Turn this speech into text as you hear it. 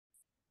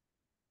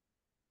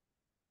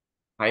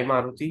Hi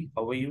Maruti,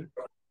 how are you?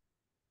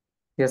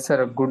 Yes,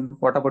 sir. Good.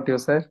 What about you,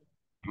 sir?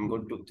 I'm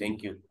good too,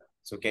 thank you.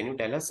 So can you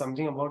tell us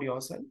something about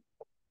yourself?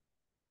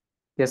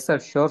 Yes, sir.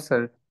 Sure,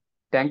 sir.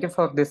 Thank you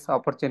for this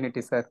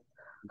opportunity, sir,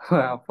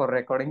 for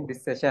recording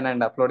this session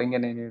and uploading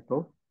in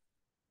YouTube.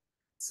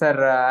 Sir,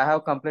 I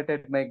have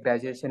completed my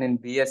graduation in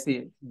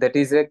BSc, that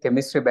is a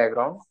chemistry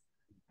background,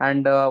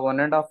 and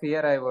 1.5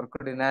 year I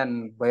worked in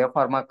an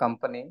biopharma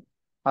company.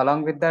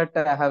 Along with that,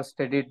 I have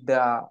studied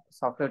the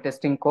software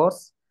testing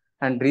course,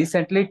 and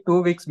recently,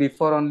 2 weeks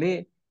before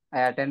only,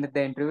 I attended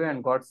the interview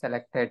and got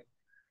selected,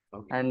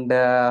 Okay, and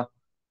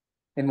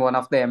in one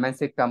of the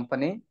MNC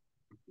company.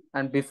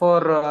 And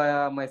before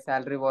my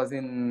salary was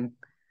in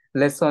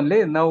less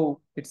only. Now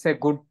it's a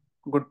good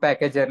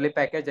package, early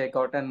package I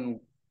got, and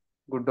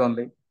good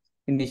only,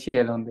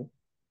 initial only.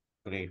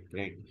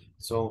 great.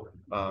 So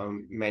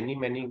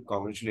many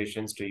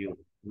congratulations to you.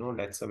 No,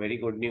 that's a very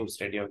good news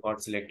that you have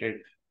got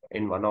selected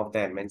in one of the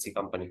MNC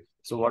company.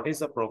 So what is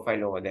the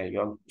profile over there?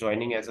 You're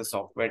joining as a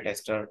software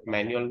tester,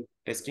 manual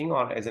testing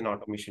or as an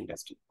automation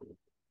testing?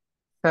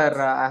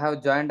 Sir, I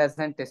have joined as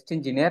an test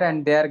engineer,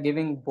 and they are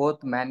giving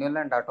both manual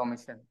and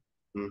automation.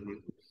 Hmm.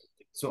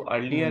 So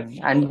earlier,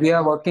 And we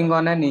are working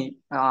on an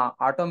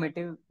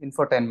automotive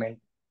infotainment.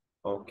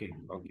 okay,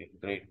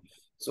 great.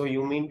 So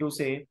you mean to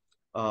say,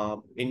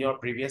 in your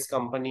previous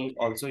company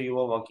also you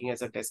were working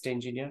as a test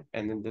engineer,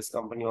 and in this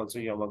company also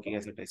you are working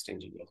as a test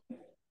engineer.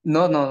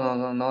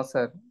 No,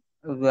 sir.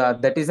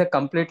 That is a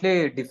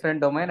completely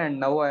different domain, and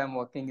now I am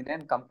working in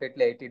a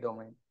completely IT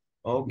domain.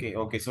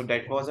 Okay. So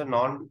that was a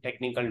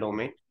non-technical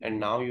domain, and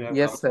now you have come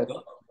Yes, to sir.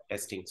 the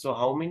testing. So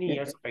how many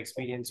years of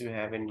experience you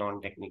have in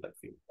non-technical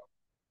field?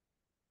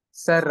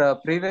 Sir,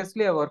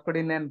 previously I worked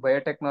in an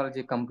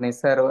biotechnology company,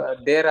 sir.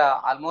 There,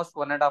 almost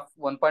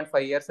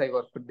 1.5 years I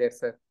worked there,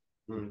 sir.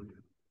 Hmm.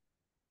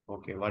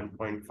 Okay,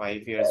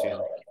 1.5 years you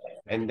have,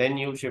 and then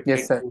you Yes,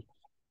 shifted sir. to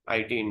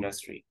IT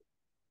industry,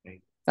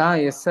 right?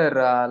 Yes,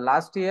 sir.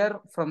 Last year,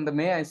 from the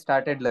May, I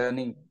started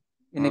learning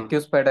in a Hmm.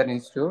 Q Spider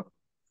Institute.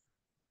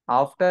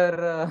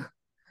 After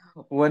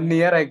 1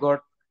 year, I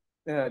got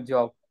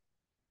job.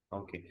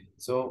 Okay.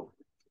 So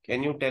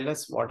can you tell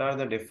us what are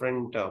the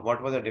different,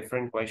 what were the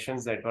different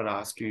questions that were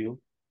asked to you?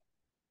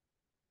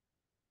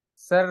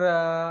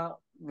 Sir,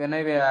 when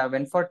I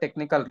went for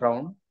technical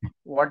round,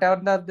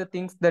 whatever the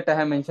things that I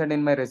have mentioned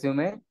in my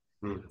resume,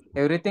 Hmm.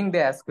 everything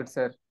they asked,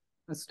 sir.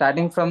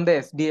 Starting from the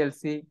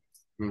SDLC,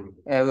 Hmm.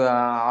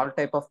 all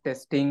type of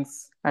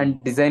testings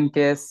and design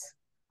case,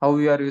 how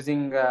you are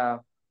using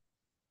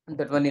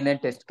that one in a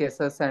test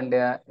cases, and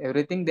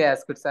everything they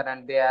asked, sir.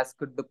 And they asked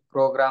the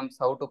programs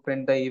how to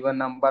print the even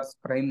numbers,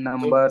 prime So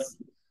numbers,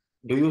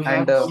 do you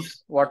have and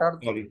those? what are.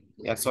 Sorry,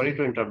 yeah, sorry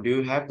to interrupt. Do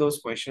you have those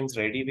questions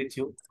ready with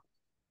you,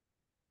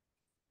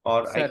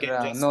 or I Sir,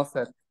 can just no,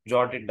 sir.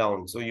 jot it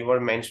down? So you were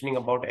mentioning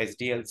about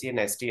SDLC and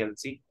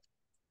STLC,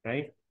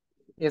 right?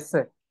 Yes,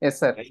 sir. Yes,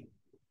 sir. Right.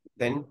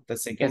 Then the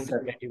Yes, second thing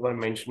sir. that you were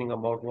mentioning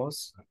about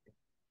was,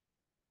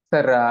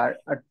 Sir,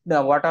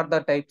 what are the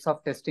types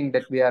of testing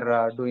that we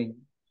are doing,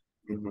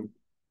 mhm,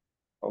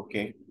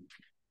 okay,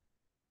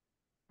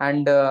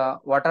 and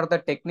what are the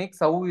techniques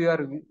how we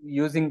are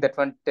using that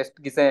one test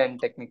design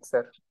techniques,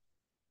 sir?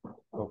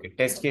 okay,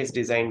 test case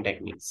design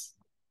techniques.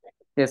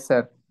 Yes,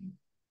 sir.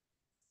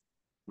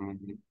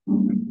 Mhm.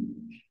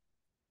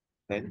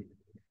 Then,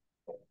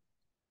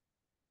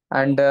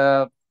 And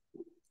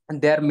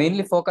they are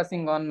mainly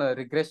focusing on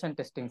regression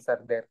testing, sir.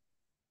 There.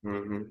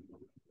 mhm,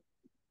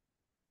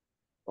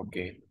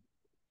 okay,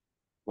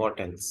 what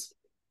else?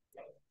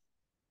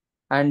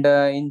 And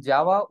in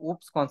Java,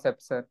 OOPS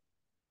concept, sir.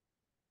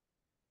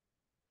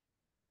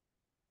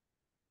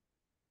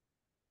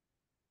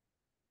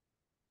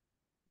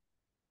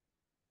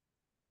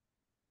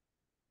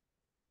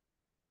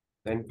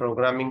 Then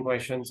programming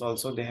questions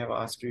also they have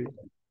asked you,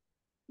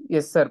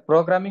 Yes, sir.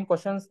 Programming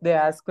questions they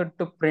asked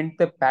to print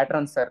the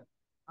pattern, sir.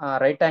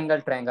 Right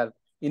angle triangle,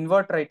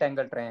 invert right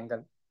angle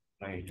triangle,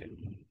 right?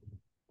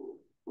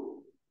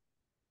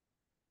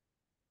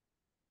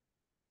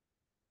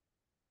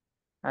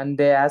 and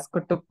they asked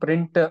to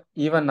print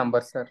even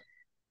numbers, sir.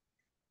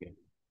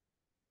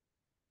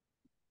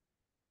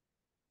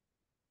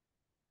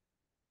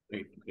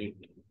 Okay, great.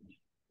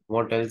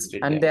 What else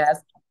did And they they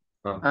ask? asked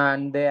Huh.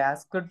 and they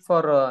asked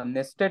for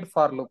nested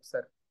for loop,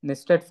 sir.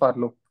 Nested for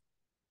loop,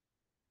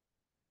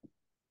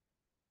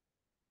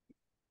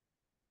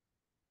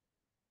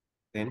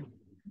 Then,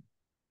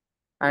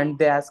 and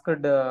they asked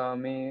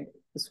me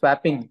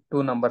swapping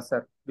two numbers,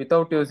 sir,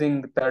 without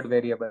using third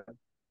variable.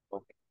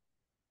 okay,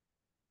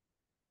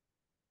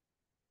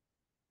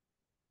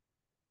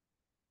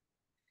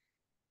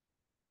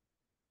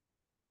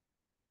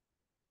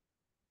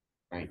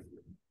 right.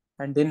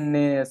 And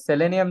in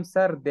Selenium,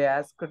 sir, they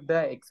asked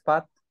the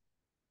XPath.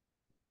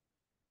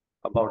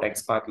 About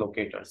XPath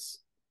locators.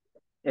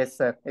 Yes,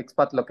 sir,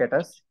 XPath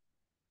locators.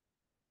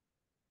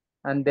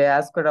 And they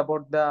asked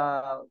about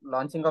the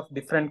launching of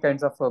different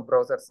kinds of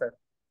browsers, sir,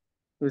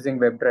 using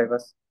web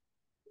drivers.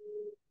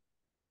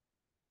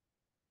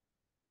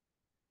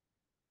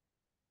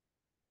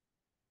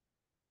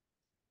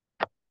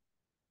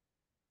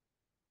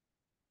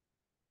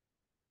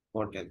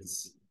 What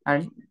else?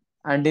 And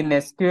and in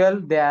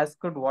SQL, they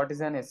asked what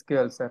is an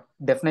SQL, sir?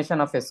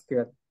 Definition of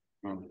SQL.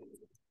 Hmm.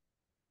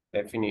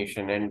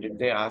 Definition. And did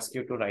they ask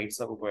you to write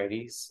some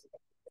queries?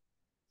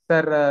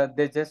 Sir,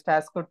 they just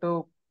asked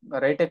to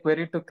write a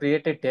query to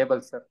create a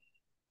table, sir.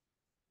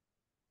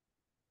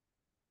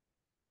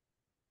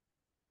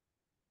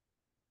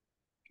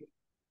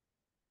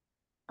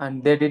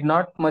 And they did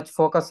not much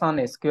focus on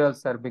SQL,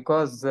 sir,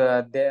 because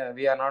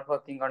we are not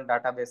working on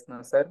database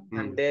now, sir. Hmm.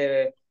 And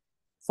they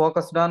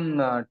focused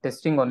on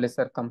testing only,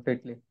 sir,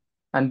 completely.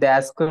 And they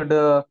asked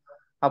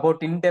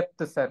about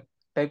in-depth, sir,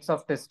 types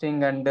of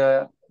testing, and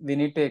we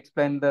need to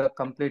explain the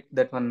complete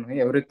that one,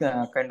 every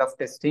kind of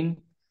testing,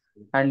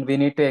 and we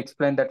need to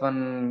explain that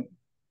one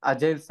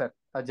agile, sir,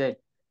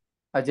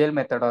 agile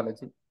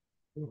methodology.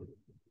 Hmm.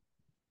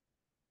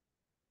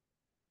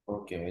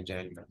 Okay,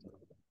 agile method.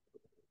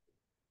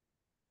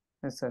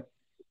 Yes, sir.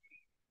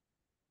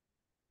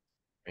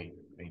 Fine,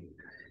 fine.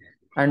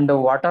 And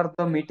what are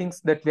the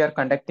meetings that we are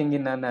conducting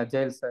in an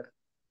agile, sir?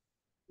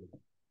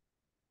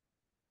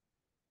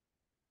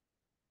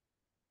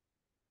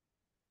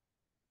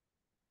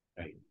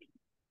 Right.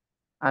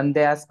 And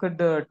they asked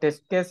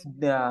test case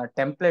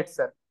templates,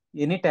 sir.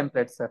 Any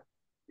template, sir,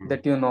 Hmm.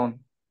 that you know,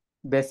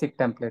 basic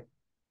template.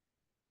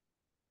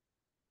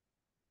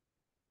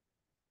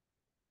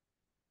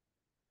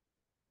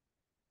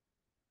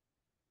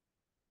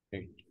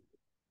 Right.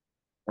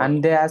 What?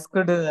 And they asked,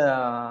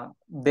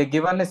 they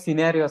given a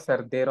scenario,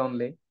 sir, there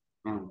only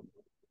Hmm.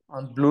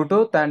 on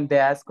Bluetooth, and they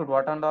asked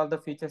what are all the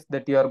features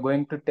that you are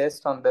going to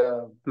test on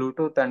the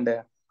Bluetooth,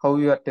 and how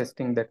you are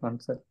testing that one,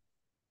 sir.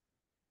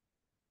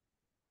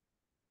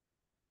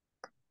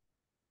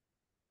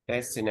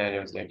 Test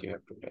scenarios that you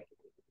have to test.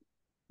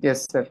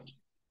 Yes, sir.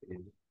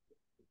 Hmm.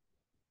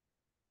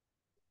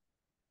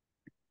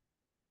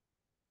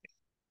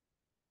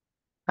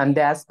 And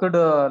they asked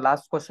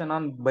last question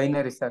on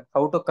binary, sir.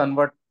 How to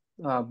convert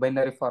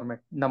binary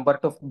format, number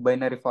to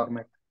binary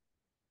format.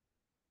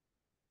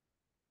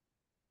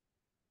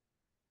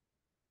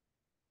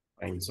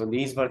 Fine. So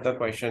these were the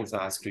questions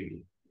asked to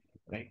you,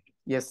 right?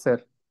 Yes,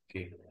 sir.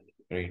 Okay,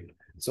 great.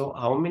 So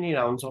how many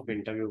rounds of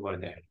interview were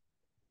there?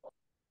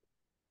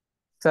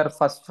 Sir,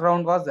 first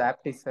round was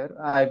apti, sir.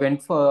 I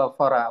went for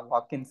a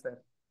walk-in, sir.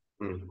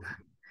 Hmm.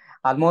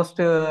 Almost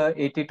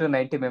 80 to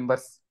 90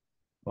 members.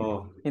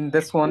 Oh, In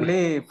this,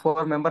 only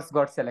 4 members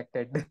got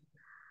selected.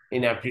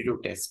 in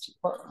aptitude test.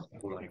 Oh my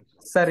God.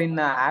 Sir, in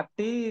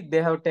apti,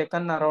 they have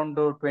taken around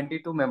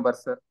 22 members,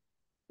 sir,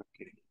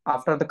 Okay.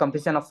 after the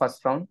completion of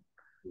first round.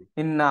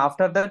 In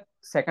after that,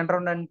 second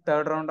round and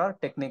third round are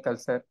technical,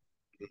 sir.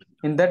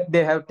 In that,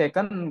 they have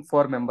taken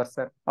 4 members,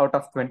 sir, out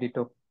of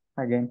 22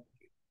 again.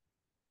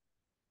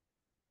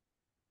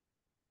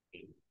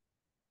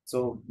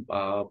 So,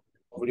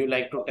 would you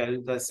like to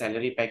tell the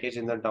salary package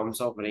in the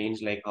terms of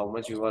range, like how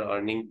much you were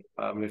earning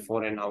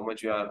before and how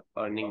much you are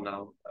earning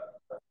now?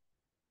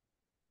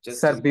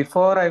 Just Sir, in,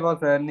 before I was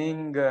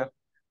earning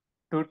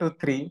 2 to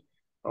 3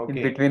 in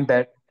okay. between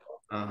that.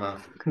 Uh-huh.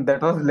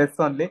 That was less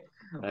only.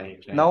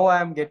 Right, right. Now I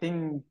am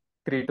getting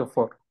 3 to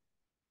 4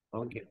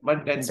 Okay. But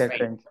in that's that fine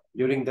range.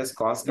 during this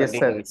cost Yes,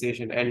 cutting sir.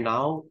 recession. And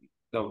now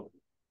the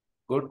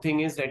good thing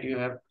is that you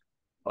have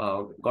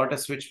got a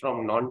switch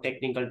from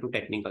non-technical to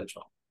technical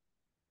job.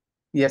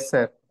 Yes,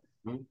 sir.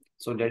 Hmm.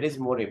 So that is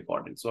more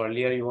important. So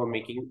earlier you were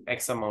making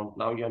X amount,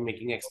 now you are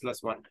making X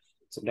plus one.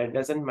 So that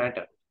doesn't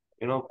matter.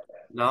 You know, Yes,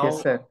 now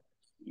sir.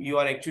 you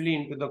are actually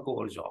into the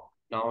core job.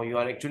 Now you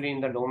are actually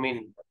in the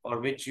domain for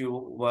which you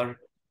were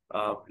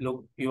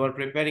you were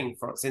preparing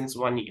for since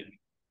 1 year,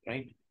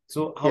 right?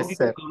 So how Yes, did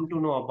you sir. come to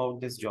know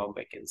about this job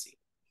vacancy?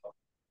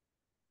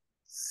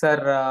 Sir,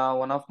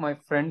 one of my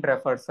friend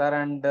referred, sir,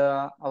 and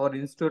our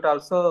institute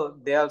also,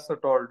 they also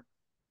told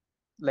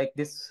like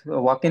this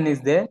walk-in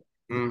is there.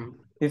 Hmm.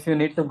 If you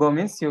need to go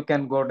means you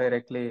can go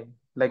directly.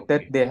 Like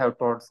that Okay. they have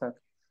told, sir.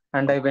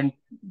 And I Okay. went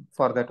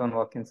for that one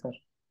walk-in, sir.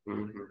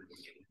 Mhm.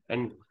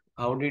 And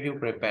how did you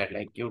prepare?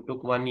 Like you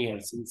took 1 year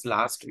since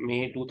last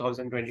May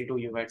 2022,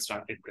 you had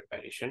started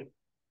preparation.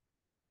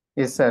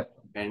 Yes, sir.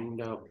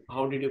 And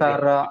how did you Sir,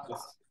 prepare?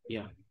 Because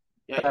yeah,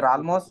 yeah, sir, you go.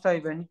 almost I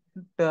went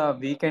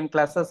weekend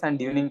classes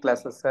and evening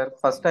classes, sir.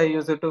 First, I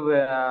used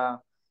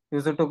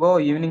to go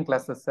evening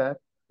classes, sir.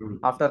 Mm.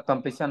 After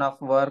completion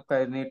of work,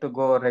 I need to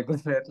go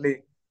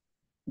regularly.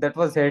 That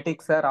was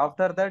hectic, sir.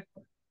 After that,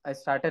 I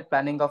started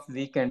planning of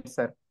weekend,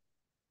 sir.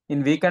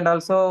 In weekend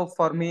also,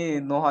 for me,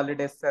 no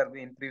holidays, sir.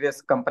 In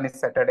previous company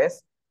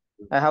Saturdays,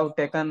 I have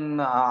taken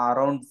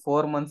around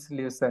 4 months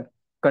leave, sir.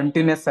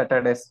 Continuous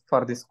Saturdays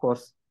for this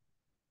course.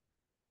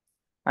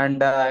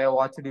 And I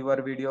watched your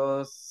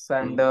videos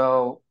and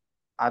Mm.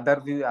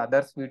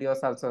 others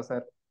videos also,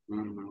 sir.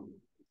 Mm.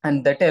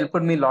 And that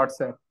helped me lot,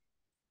 sir.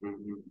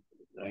 Mm.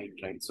 Right,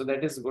 right. So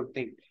that is a good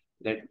thing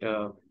that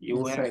you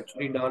Yes, have sir.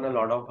 actually done a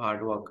lot of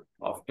hard work.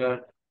 After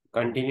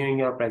continuing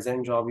your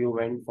present job, you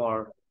went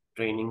for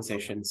training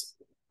sessions,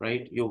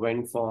 right? You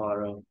went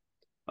for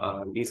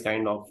these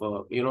kind of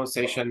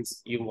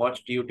sessions. You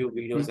watched YouTube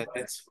videos, Y- and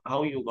that's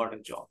how you got a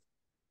job,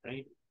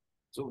 right?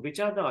 So which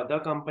are the other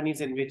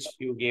companies in which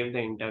you gave the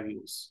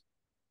interviews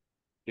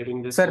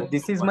during this Sir,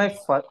 course of 1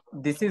 year?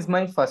 this is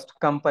my first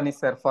company,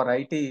 sir, for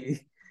IT. This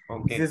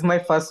Okay, is my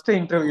first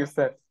interview,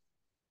 sir.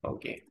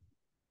 okay.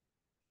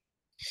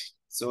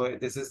 So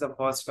this is the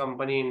first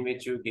company in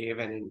which you gave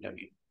an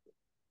interview.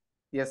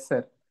 Yes,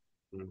 sir.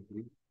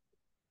 Mhm.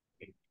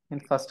 In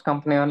first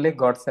company only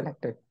got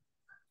selected.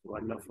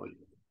 Wonderful.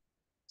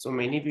 So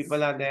many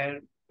people are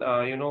there,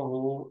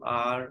 who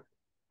are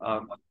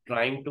uh,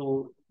 trying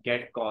to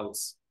get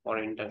calls for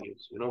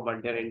interviews,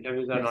 but their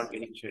interviews are Yes. not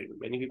getting scheduled.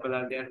 Many people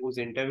are there whose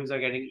interviews are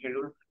getting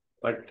scheduled,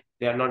 but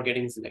they are not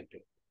getting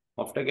selected.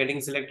 After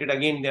getting selected,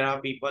 again, there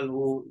are people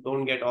who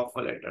don't get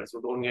offer letters,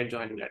 who don't get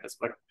joining letters.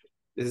 But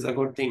this is a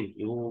good thing.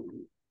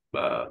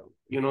 Uh,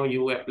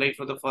 you applied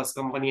for the first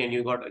company and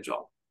you got a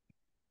job,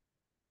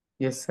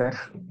 Yes, sir.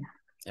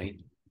 right?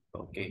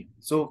 Okay.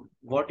 So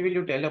what will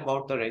you tell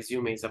about the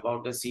resumes,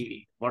 about the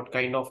CV? What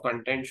kind of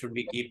content should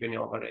we keep in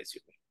our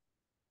resume?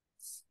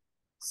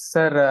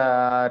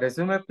 Sir,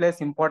 resume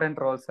plays important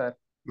role, sir,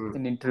 Hmm.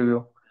 in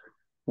interview.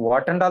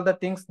 What and all the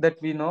things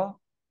that we know,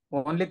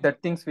 only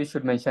that things we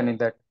should mention in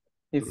that.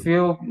 If Hmm.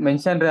 you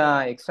mention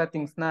extra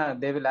things, na,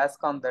 they will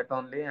ask on that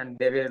only, and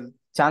they will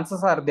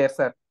chances are there,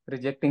 sir,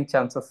 rejecting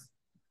chances.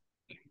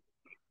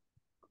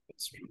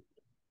 That's true.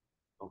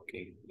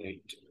 Okay,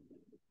 great.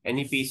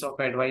 Any piece of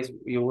advice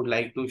you would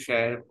like to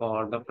share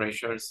for the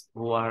freshers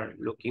who are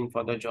looking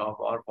for the job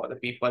or for the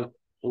people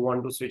who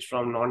want to switch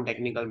from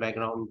non-technical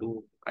background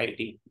to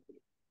IT?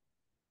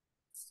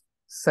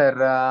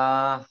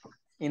 Sir,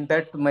 in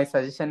that my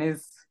suggestion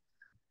is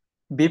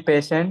be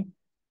patient,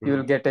 you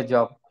will Hmm. get a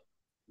job.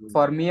 Hmm.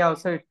 For me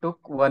also it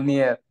took 1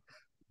 year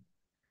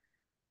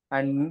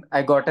and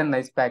I got a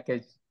nice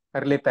package,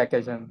 early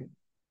package only,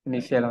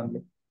 initial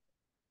only.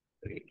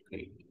 Great,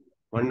 great.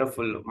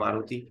 Wonderful,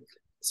 Maruti.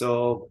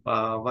 So,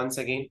 once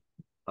again,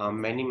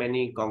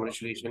 many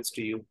congratulations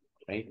to you,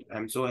 right?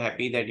 I'm so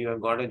happy that you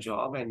have got a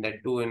job and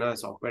that too in a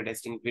software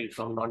testing field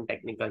from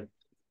non-technical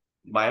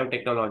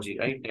biotechnology,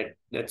 right?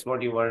 That's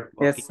what you were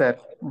Yes, working. sir,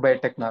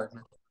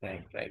 biotechnology.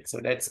 Right, right. So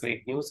that's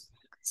great news.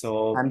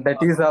 So, And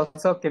that is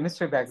also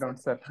chemistry background,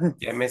 sir.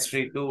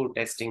 chemistry to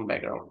testing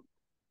background,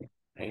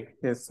 right?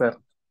 Yes, sir.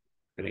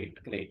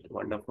 Great, great,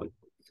 wonderful.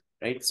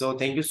 Right. So,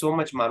 thank you so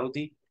much,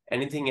 Maruti.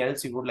 Anything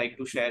else you would like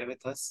to share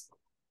with us?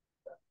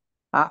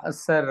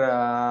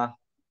 Sir,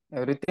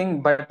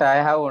 everything, but I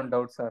have one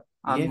doubt, sir,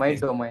 on Yes, my yes,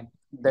 domain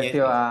that yes,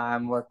 yes.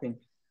 I'm working.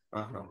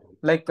 Uh-huh.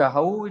 Like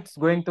how it's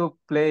going to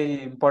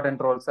play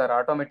important role, sir,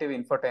 automotive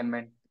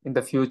infotainment in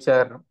the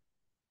future.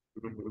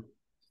 Mhm.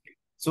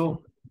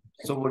 So,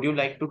 so would you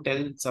like to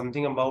tell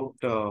something about,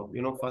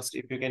 first,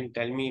 if you can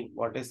tell me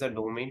what is the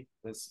domain,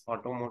 this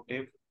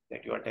automotive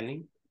that you are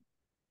telling?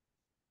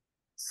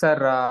 Sir,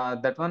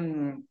 that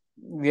one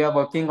we are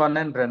working on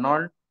an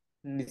Renault,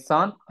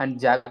 Nissan, and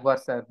Jaguar,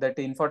 sir. That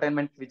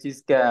infotainment which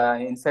is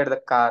inside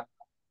the car.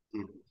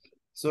 Hmm.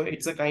 So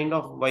it's a kind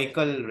of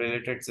vehicle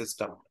related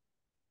system.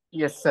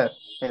 Yes, sir.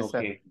 Yes, sir.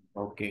 Okay,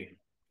 okay,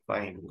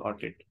 fine,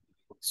 got it.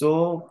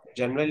 So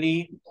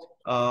generally,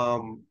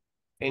 um,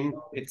 in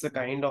it's a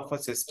kind of a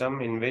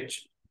system in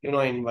which,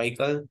 in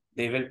vehicle,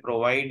 they will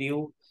provide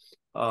you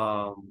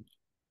um,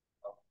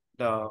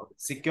 the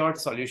secured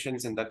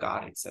solutions in the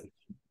car itself,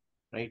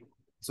 right?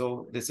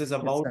 So this is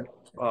Yes, about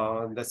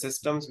sir. the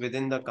systems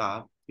within the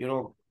car,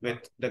 with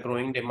the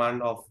growing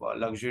demand of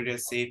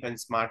luxurious, safe, and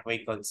smart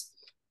vehicles.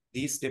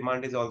 This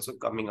demand is also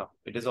coming up.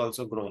 It is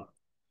also growing,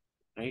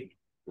 right?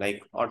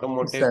 Like Yes,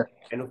 automotive sir.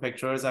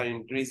 manufacturers are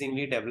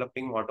increasingly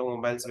developing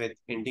automobiles with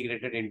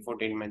integrated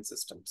infotainment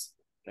systems,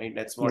 right?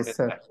 That's what Yes, is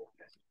sir. that.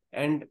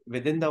 And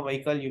within the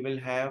vehicle, you will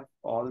have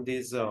all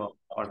this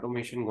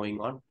automation going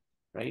on,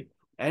 right?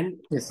 And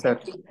Yes, sir.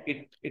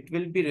 it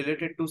will be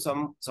related to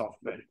some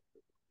software,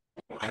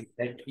 right,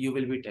 that you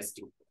will be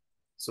testing.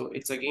 So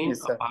it's again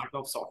Yes, a sir. part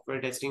of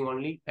software testing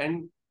only,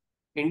 and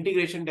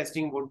integration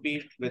testing would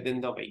be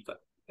within the vehicle.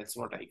 That's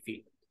what I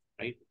feel,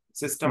 right?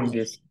 System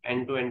Yes,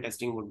 end-to-end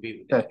testing would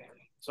be there. sir.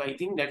 So I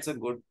think that's a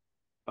good,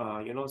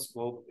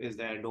 scope is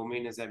there,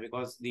 domain is there,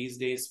 because these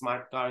days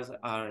smart cars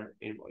are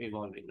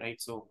evolving,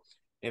 right? So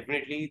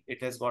definitely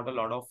it has got a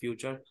lot of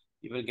future.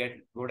 You will get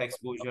good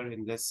exposure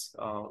in this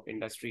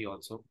industry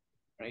also,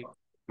 right?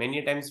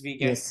 Many times we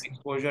get Yes.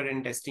 exposure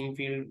in testing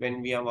field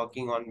when we are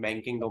working on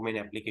banking domain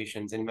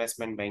applications,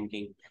 investment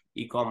banking,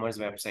 e-commerce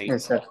website,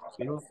 Yes, sir.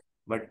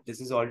 but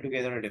this is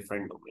altogether a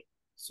different domain.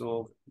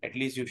 So at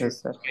least you should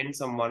Yes, sir. spend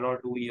some 1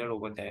 or 2 year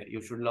over there.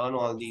 You should learn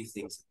all these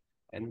things,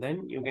 and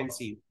then you can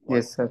see what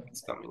Yes, sir.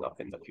 is coming up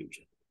in the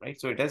future, right?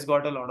 So it has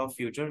got a lot of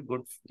future.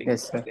 Good things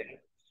Yes, are sir. there.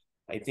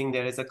 I think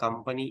there is a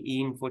company,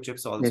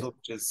 e-infochips Yes. also,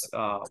 which is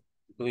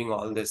doing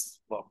all this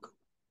work,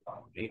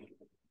 right?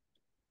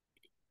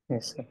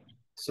 Yes, sir.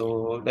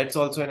 So that's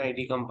also an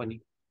IT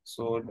company.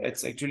 So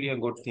that's actually a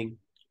good thing,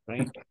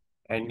 right?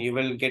 And you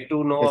will get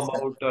to know Yes, sir.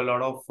 about a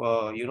lot of,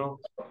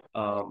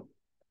 um,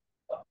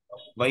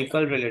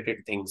 vehicle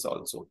related things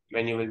also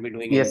when you will be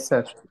doing Yes, sir.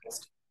 integration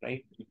testing,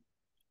 right? Yes,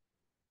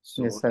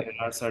 So sir. there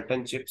are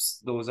certain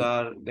chips, those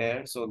are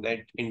there, so that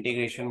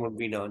integration would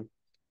be done.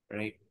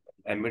 right?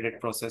 Embedded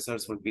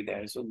processors would be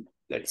there. So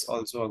that's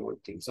also a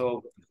good thing.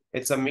 So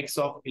it's a mix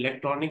of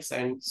electronics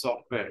and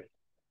software.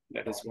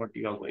 That is what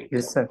you are going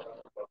Yes, for, sir.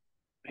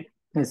 right?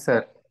 Yes,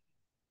 sir.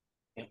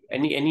 Yeah.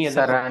 Any other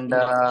Sir, and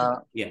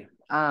question?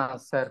 Yeah.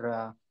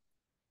 sir,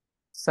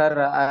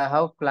 sir, I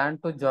have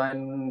planned to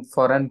join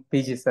foreign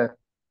PG, sir,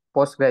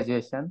 post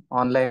graduation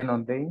online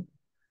only.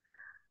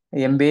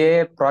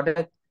 MBA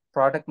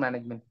project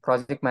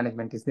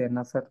management is there,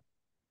 na, sir?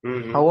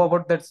 Mhm. How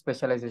about that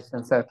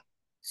specialization, sir?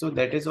 So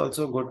that is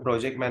also good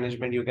project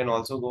management. You can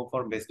also go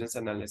for business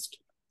analyst.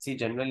 See,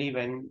 generally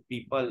when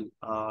people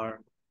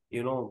are,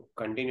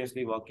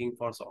 continuously working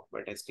for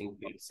software testing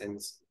field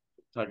since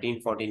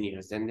 13, 14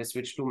 years, then they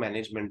switch to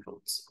management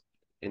roles.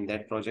 In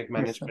that project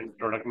Yes, sir. management,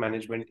 product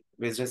management,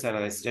 business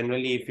analyst.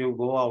 Generally, if you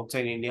go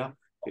outside India,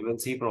 you will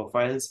see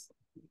profiles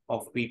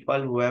of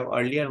people who have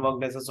earlier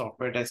worked as a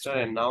software tester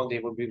and now they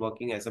would be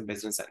working as a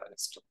business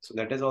analyst. So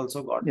that has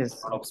also got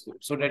Yes, a lot of scope.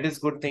 So that is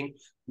good thing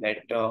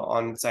that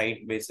on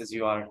site basis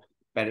you are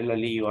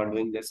parallelly you are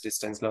doing this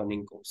distance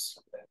learning course.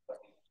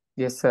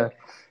 yes, sir.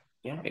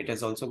 Yeah, it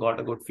has also got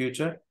a good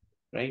future,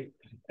 right?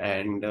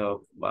 And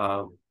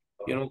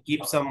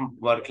keep some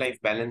work life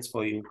balance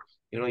for you.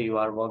 You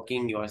are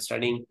working, you are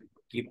studying,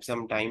 keep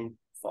some time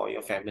for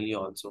your family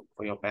also,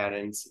 for your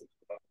parents,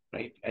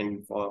 right?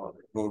 And for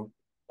home,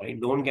 right?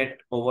 Don't get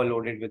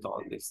overloaded with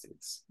all these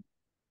things.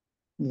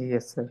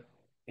 Yes, sir.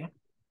 Yeah.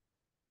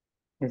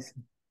 Yes.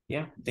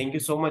 Yeah, thank you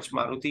so much,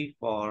 Maruti,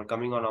 for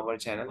coming on our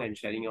channel and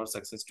sharing your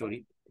success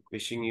story.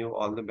 Wishing you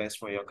all the best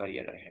for your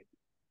career ahead.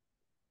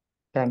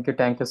 Thank you.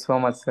 Thank you so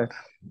much, sir.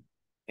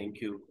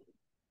 Thank you.